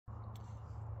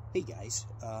Hey guys,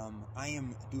 I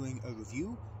am doing a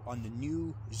review on the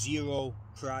new Xero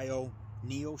Prio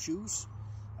Neo shoes.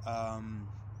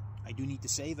 I do need to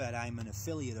say that I'm an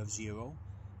affiliate of Xero,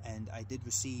 and I did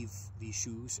receive these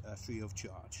shoes free of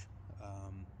charge.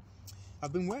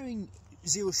 I've been wearing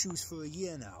Xero shoes for a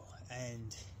year now,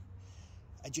 and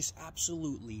I just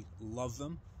absolutely love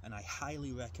them, and I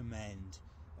highly recommend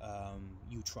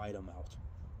you try them out.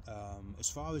 As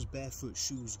far as barefoot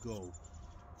shoes go,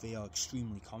 they are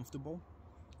extremely comfortable,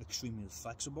 extremely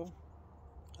flexible.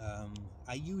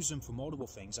 I use them for multiple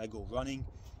things. I go running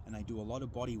and I do a lot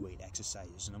of body weight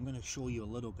exercises, and I'm going to show you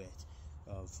a little bit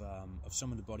of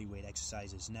some of the body weight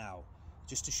exercises now,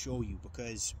 just to show you,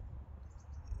 because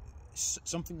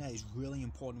something that is really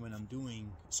important when I'm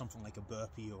doing something like a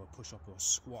burpee or a push-up or a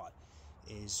squat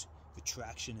is the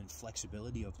traction and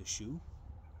flexibility of the shoe.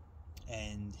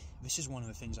 And this is one of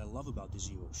the things I love about the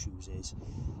Xero shoes is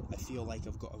I feel like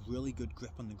I've got a really good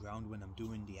grip on the ground when I'm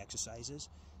doing the exercises,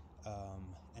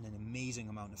 and an amazing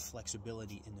amount of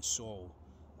flexibility in the sole,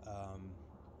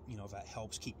 you know, that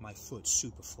helps keep my foot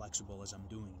super flexible as I'm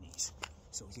doing these.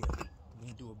 So here, I'm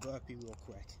going to do a burpee real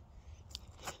quick.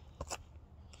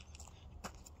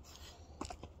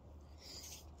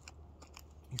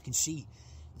 You can see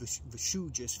the shoe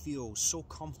just feels so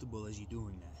comfortable as you're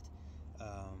doing that.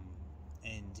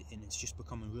 And it's just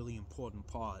become a really important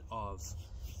part of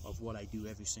what I do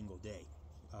every single day.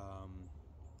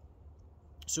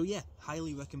 So yeah,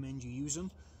 highly recommend you use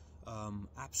them.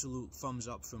 Absolute thumbs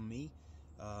up from me.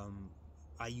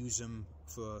 I use them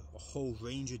for a whole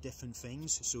range of different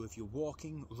things. So if you're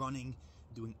walking, running,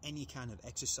 doing any kind of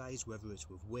exercise, whether it's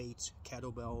with weights,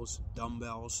 kettlebells,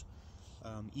 dumbbells,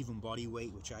 even body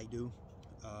weight, which I do,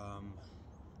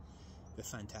 they're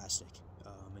fantastic.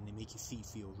 And they make your feet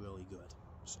feel really good.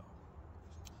 So,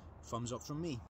 thumbs up from me.